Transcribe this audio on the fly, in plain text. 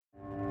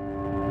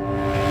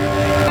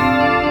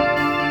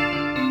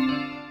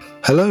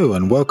Hello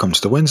and welcome to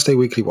the Wednesday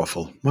Weekly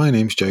Waffle. My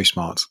name's Joe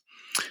Smart.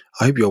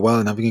 I hope you're well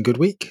and having a good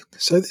week.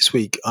 So this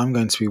week I'm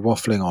going to be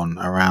waffling on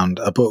around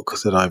a book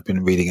that I've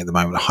been reading at the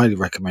moment, a highly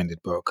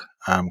recommended book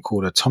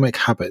called Atomic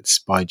Habits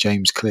by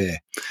James Clear.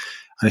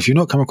 And if you've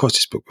not come across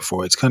this book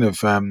before, it's kind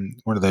of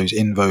one of those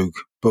in vogue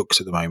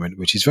books at the moment,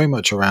 which is very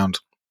much around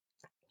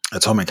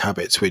atomic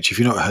habits, which if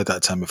you've not heard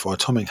that term before,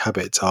 atomic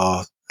habits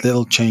are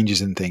little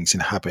changes in things, in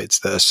habits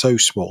that are so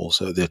small,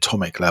 so at the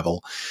atomic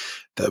level,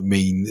 that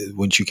mean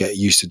once you get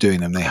used to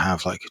doing them, they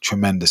have like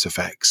tremendous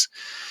effects.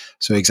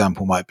 So an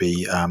example might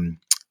be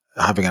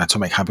having an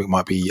atomic habit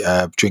might be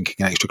drinking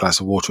an extra glass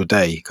of water a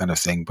day kind of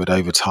thing. But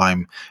over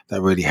time,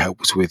 that really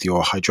helps with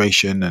your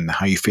hydration and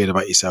how you feel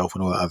about yourself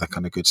and all that other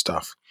kind of good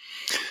stuff.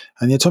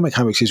 And the atomic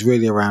habits is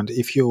really around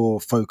if you're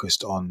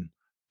focused on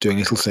doing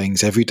little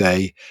things every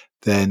day,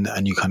 then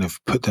and you kind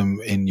of put them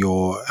in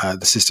your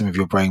the system of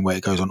your brain where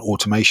it goes on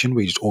automation,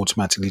 where you just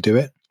automatically do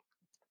it.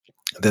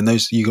 Then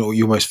those you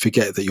almost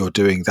forget that you're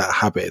doing that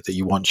habit that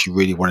you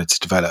really wanted to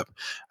develop,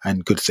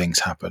 and good things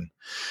happen.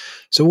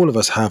 So all of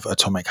us have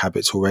atomic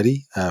habits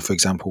already. For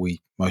example,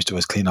 most of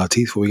us clean our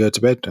teeth before we go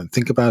to bed. Don't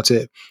think about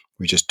it.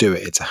 We just do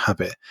it. It's a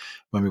habit.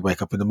 When we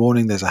wake up in the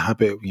morning, there's a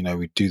habit. We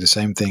do the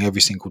same thing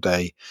every single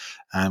day,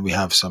 and we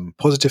have some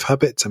positive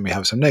habits and we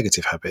have some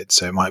negative habits.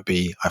 So it might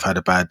be I've had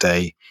a bad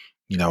day.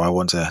 I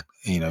want to,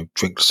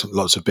 drink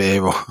lots of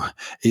beer or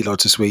eat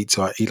lots of sweets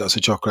or eat lots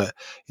of chocolate,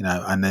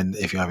 and then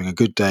if you're having a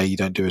good day, you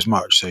don't do as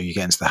much. So you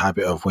get into the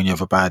habit of when you have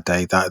a bad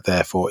day, that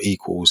therefore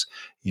equals,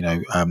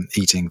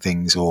 eating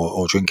things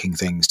or drinking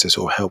things to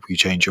sort of help you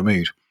change your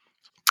mood.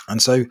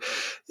 And so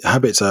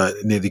habits are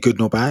neither good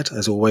nor bad.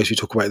 As always, we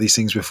talk about these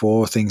things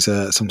before. Things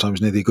are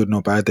sometimes neither good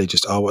nor bad. They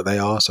just are what they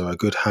are. So a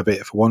good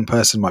habit for one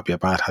person might be a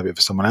bad habit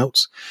for someone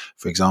else.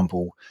 For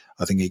example,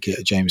 I think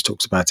James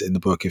talks about it in the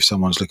book. If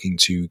someone's looking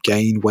to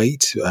gain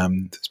weight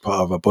as part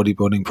of a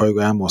bodybuilding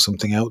program or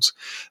something else,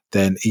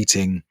 then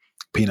eating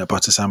peanut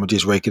butter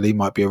sandwiches regularly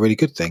might be a really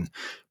good thing.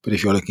 But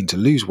if you're looking to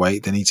lose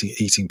weight, then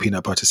eating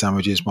peanut butter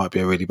sandwiches might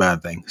be a really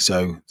bad thing.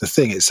 So the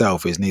thing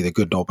itself is neither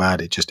good nor bad.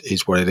 It just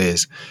is what it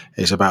is.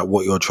 It's about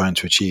what you're trying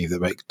to achieve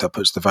that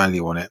puts the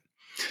value on it.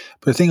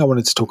 But the thing I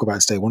wanted to talk about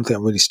today, one thing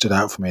that really stood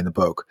out for me in the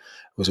book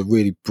was a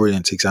really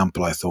brilliant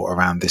example, I thought,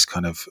 around this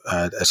kind of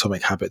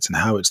atomic habits and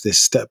how it's this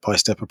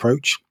step-by-step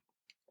approach.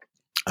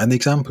 And the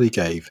example he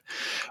gave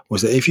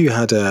was that if you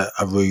had a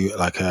room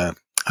like an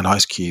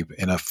ice cube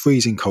in a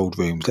freezing cold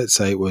room, let's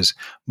say it was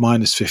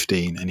minus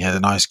 15 and you had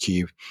an ice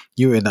cube,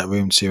 you were in that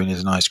room too and you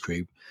had an ice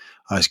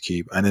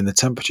cube, and then the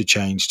temperature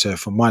changed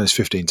from minus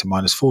 15 to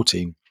minus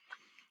 14,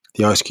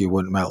 the ice cube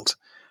wouldn't melt.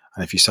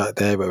 And if you sat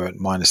there, we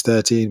went minus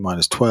 13,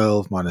 minus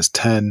 12, minus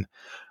 10,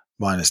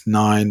 minus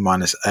 9,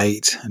 minus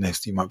 8, and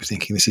if you might be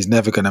thinking, this is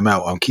never going to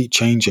melt. I'll keep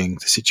changing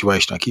the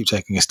situation. I keep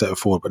taking a step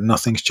forward, but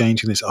nothing's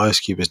changing. This ice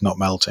cube is not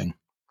melting.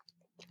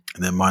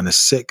 And then minus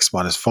 6,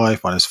 minus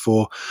 5, minus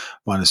 4,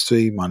 minus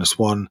 3, minus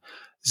 1,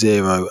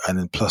 0, and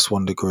then plus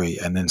 1 degree.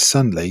 And then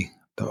suddenly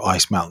the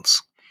ice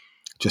melts.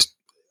 Just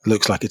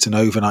looks like it's an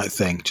overnight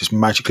thing, just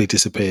magically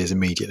disappears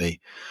immediately.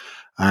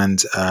 And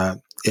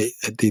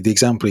the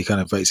example he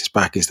kind of rates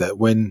back is that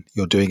when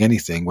you're doing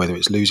anything, whether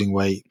it's losing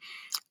weight,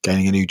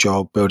 gaining a new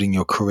job, building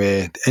your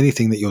career,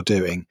 anything that you're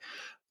doing,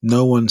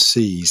 no one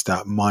sees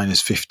that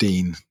minus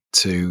 15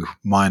 to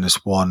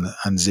minus 1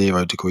 and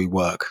 0 degree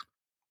work.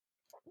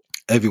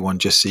 Everyone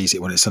just sees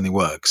it when it suddenly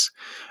works.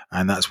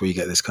 And that's where you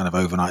get this kind of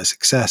overnight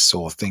success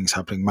or things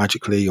happening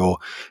magically, or,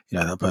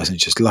 that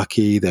person's just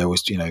lucky. There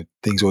was,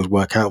 things always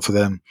work out for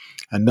them.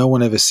 And no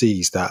one ever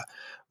sees that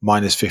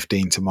minus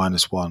 15 to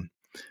minus 1.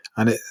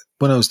 And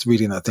when I was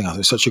reading that thing, I thought it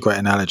was such a great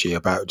analogy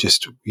about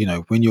just,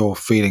 when you're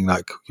feeling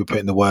like you're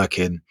putting the work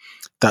in,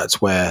 that's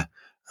where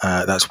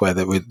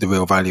the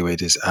real value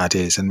add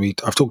is. And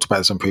I've talked about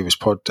this on previous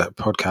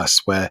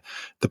podcasts where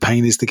the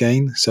pain is the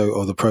gain,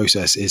 or the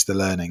process is the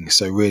learning.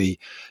 So really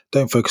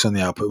don't focus on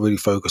the output, really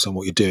focus on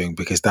what you're doing,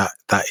 because that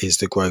is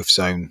the growth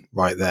zone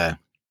right there.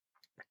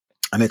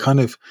 And it kind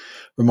of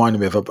reminded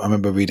me I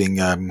remember reading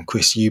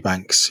Chris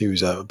Eubanks,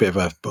 who's I'm a bit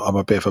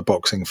of a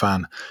boxing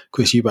fan,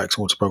 Chris Eubanks'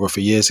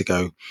 autobiography years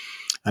ago.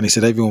 And he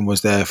said everyone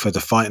was there for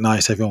the fight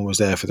night, everyone was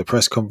there for the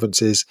press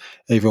conferences,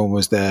 everyone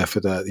was there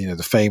for the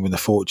the fame and the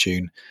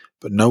fortune,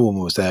 but no one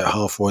was there at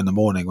 4:30 in the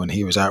morning when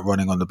he was out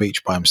running on the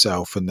beach by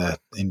himself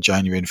in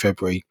January and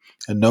February,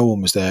 and no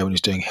one was there when he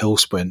was doing hill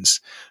sprints,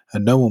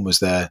 and no one was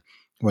there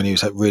when he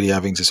was really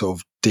having to sort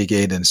of dig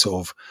in and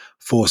sort of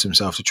force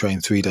himself to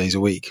train 3 days a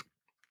week.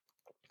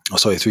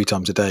 3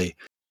 times a day.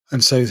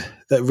 And so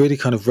that really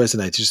kind of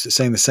resonated, just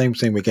saying the same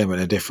thing again, but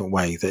in a different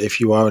way, that if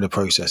you are in a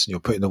process and you're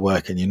putting the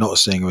work in, you're not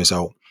seeing a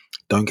result,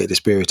 don't get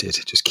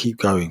dispirited, just keep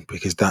going,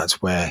 because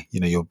that's where,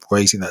 you're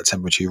raising that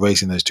temperature,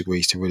 raising those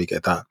degrees to really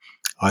get that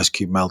ice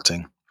cube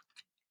melting.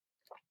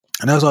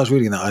 And as I was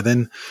reading that, I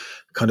then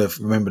kind of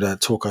remembered a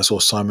talk I saw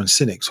Simon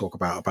Sinek talk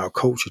about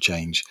culture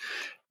change,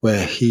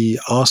 where he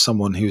asked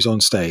someone who was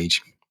on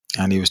stage,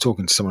 and he was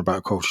talking to someone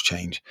about culture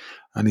change.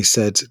 And he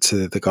said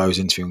to the guy who was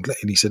interviewing,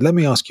 and he said, "Let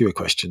me ask you a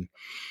question.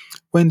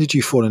 When did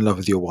you fall in love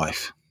with your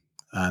wife?"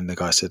 And the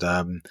guy said,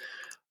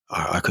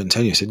 I couldn't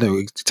tell you. I said,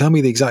 no, tell me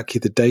exactly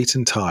the date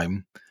and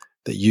time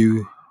that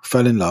you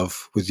fell in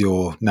love with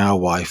your now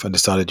wife and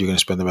decided you're going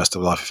to spend the rest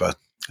of your life with her.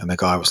 And the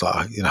guy was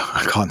like,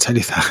 I can't tell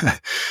you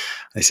that.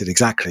 They said,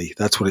 exactly.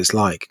 That's what it's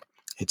like.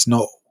 It's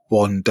not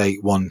one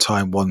date, one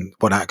time, one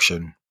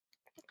action.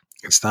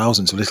 It's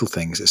thousands of little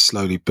things that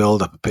slowly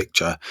build up a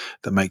picture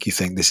that make you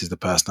think this is the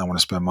person I want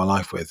to spend my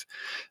life with.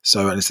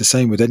 So, and it's the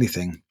same with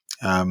anything.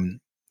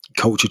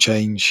 Culture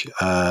change,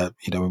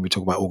 when we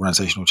talk about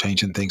organizational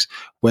change and things,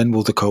 when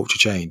will the culture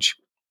change?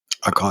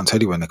 I can't tell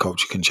you when the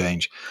culture can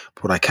change,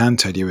 but what I can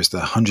tell you is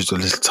the hundreds of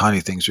little tiny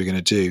things we're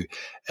going to do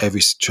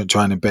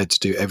try and embed to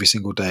do every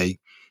single day,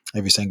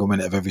 every single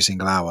minute of every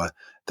single hour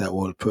that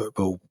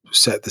will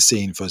set the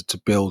scene for us to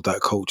build that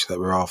culture that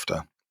we're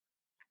after.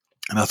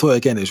 And I thought,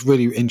 again, it's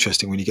really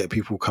interesting when you get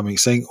people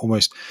saying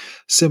almost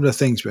similar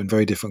things, but in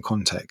very different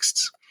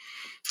contexts.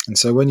 And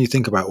so when you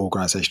think about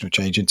organizational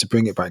change, and to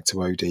bring it back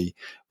to OD,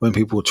 when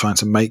people are trying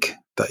to make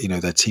that,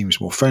 their teams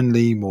more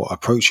friendly, more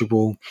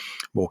approachable,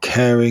 more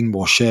caring,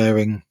 more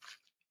sharing,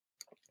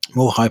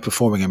 more high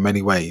performing in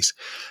many ways,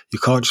 you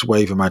can't just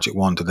wave a magic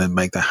wand and then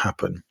make that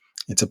happen.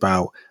 It's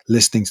about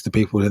listening to the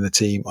people in the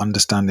team,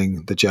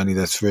 understanding the journey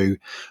they're through,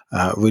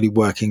 really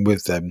working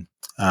with them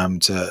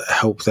to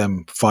help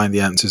them find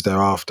the answers they're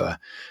after.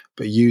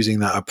 But using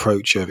that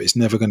approach of it's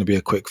never going to be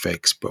a quick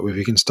fix, but if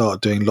we can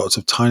start doing lots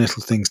of tiny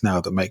little things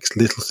now that makes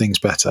little things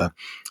better,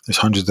 those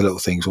hundreds of little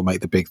things will make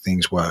the big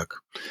things work.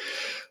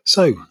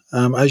 So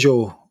as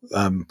you're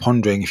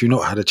pondering, if you've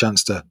not had a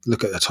chance to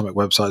look at Atomic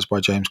Websites by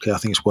James Clear, I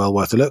think it's well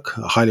worth a look.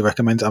 I highly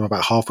recommend it. I'm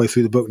about halfway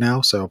through the book now,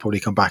 so I'll probably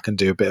come back and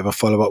do a bit of a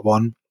follow-up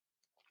one.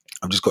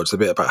 I've just got to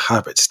the bit about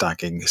habit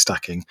stacking,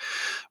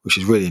 which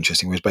is really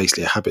interesting, which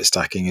basically a habit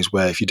stacking is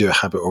where if you do a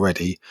habit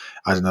already,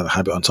 add another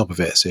habit on top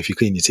of it. So if you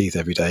clean your teeth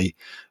every day,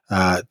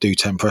 do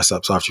 10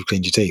 press-ups after you've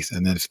cleaned your teeth.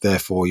 And then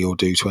therefore you'll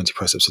do 20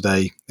 press-ups a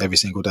day, every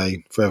single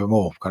day,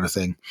 forevermore kind of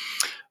thing.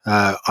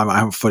 I've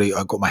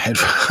got my head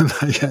around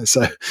that yet,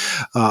 so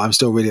I'm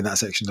still reading that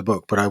section of the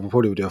book, but I will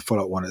probably do a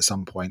follow-up one at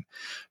some point.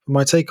 But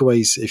my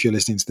takeaways, if you're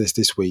listening to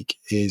this week,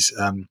 is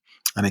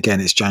and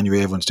again, it's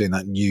January. Everyone's doing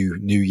that new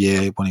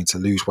year, wanting to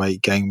lose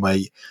weight, gain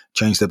weight,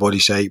 change their body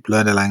shape,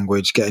 learn a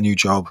language, get a new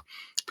job,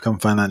 become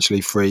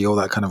financially free, all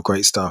that kind of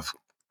great stuff.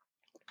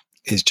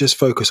 Is just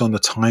focus on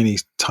the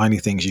tiny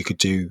things you could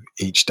do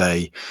each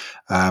day,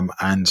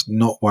 and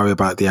not worry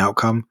about the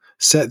outcome.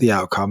 Set the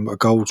outcome. A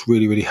goal's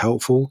really, really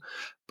helpful.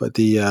 But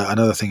the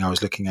another thing I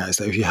was looking at is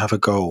that if you have a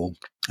goal,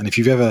 and if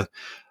you've ever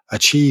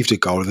achieved a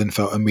goal and then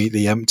felt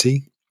immediately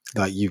empty,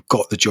 like you've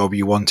got the job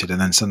you wanted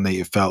and then suddenly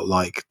it felt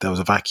like there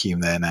was a vacuum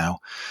there now,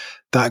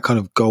 that kind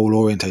of goal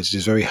orientated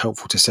is very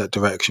helpful to set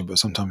direction, but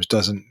sometimes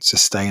doesn't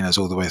sustain us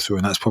all the way through.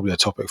 And that's probably a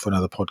topic for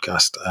another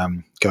podcast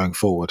going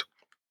forward.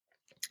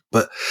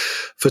 But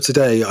for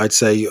today, I'd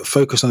say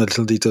focus on the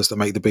little details that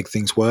make the big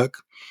things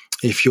work.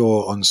 If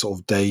you're on sort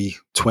of day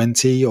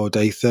 20 or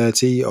day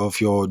 30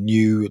 of your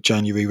new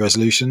January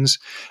resolutions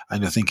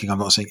and you're thinking, I'm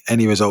not seeing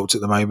any results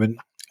at the moment,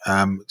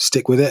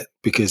 stick with it,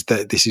 because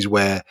this is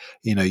where,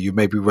 you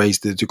maybe raise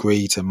the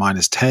degree to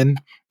 -10 and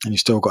you've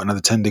still got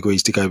another 10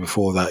 degrees to go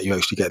before that you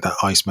actually get that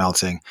ice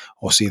melting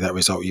or see that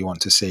result you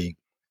want to see.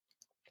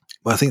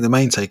 But I think the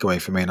main takeaway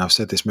for me, and I've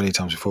said this many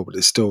times before, but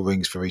it still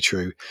rings very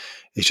true,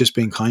 is just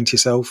being kind to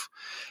yourself.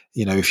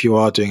 If you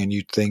are doing a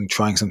new thing,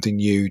 trying something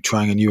new,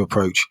 trying a new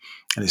approach,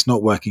 and it's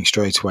not working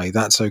straight away,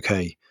 that's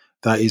okay.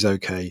 That is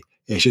okay.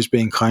 It's just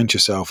being kind to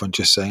yourself and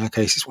just saying,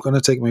 okay, it's going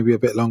to take maybe a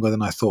bit longer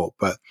than I thought,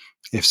 but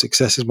if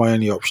success is my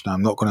only option,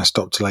 I'm not going to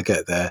stop till I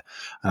get there,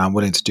 and I'm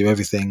willing to do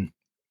everything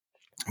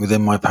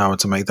within my power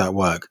to make that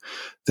work,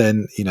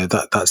 then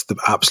that's the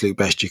absolute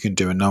best you can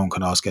do, and no one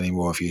can ask any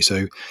more of you.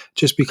 So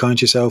just be kind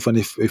to yourself, and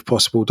if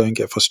possible, don't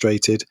get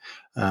frustrated,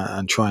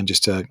 and try and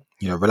just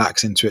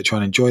relax into it, try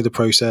and enjoy the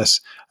process.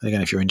 And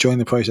again, if you're enjoying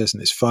the process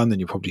and it's fun, then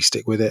you'll probably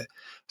stick with it.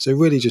 So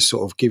really just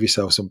sort of give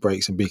yourself some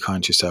breaks and be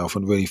kind to yourself,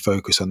 and really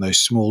focus on those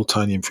small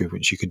tiny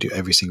improvements you can do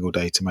every single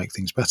day to make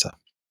things better.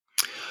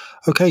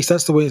 Okay, so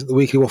that's the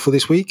weekly waffle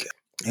this week.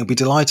 I'll be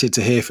delighted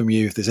to hear from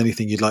you if there's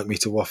anything you'd like me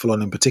to waffle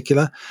on in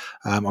particular.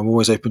 I'm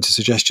always open to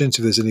suggestions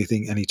if there's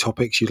any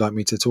topics you'd like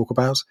me to talk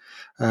about.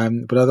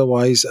 But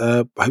otherwise,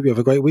 I hope you have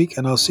a great week,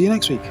 and I'll see you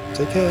next week.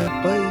 Take care.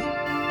 Bye.